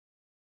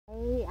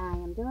Hey, I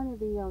am doing a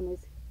video on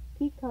this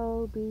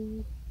Keto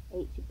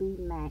BHB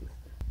Max.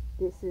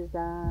 This is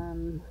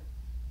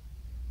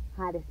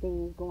hottest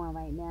thing going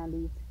right now.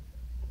 These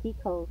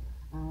Keto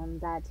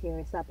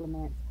dietary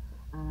supplements.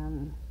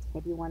 Um,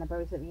 if you want a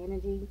burst of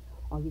energy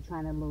or you're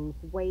trying to lose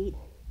weight,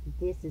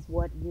 this is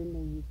what you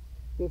need.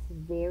 This is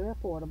very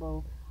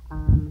affordable.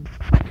 Um,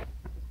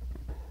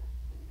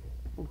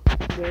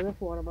 very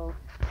affordable.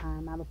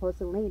 I will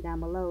post a link down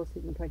below so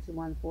you can purchase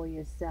one for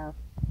yourself.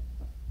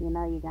 You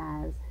know, you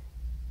guys,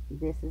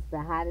 this is the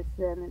hottest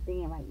selling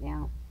thing right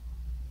now.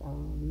 So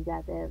you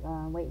got that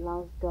weight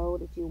loss goal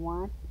that you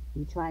want.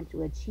 You're trying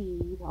to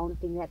achieve. The only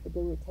thing you have to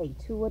do is take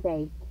two a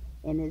day,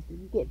 and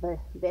you get the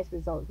best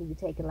results when you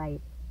take it like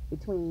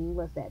between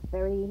what's that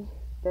 30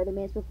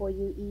 minutes before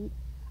you eat.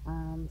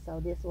 So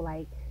this will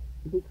like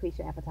decrease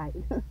your appetite.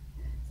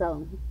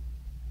 So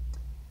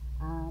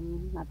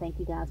I thank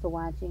you guys for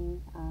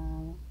watching.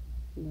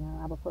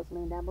 I will post a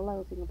link down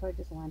below so you can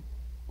purchase one.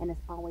 And as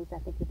always, I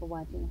thank you for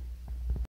watching.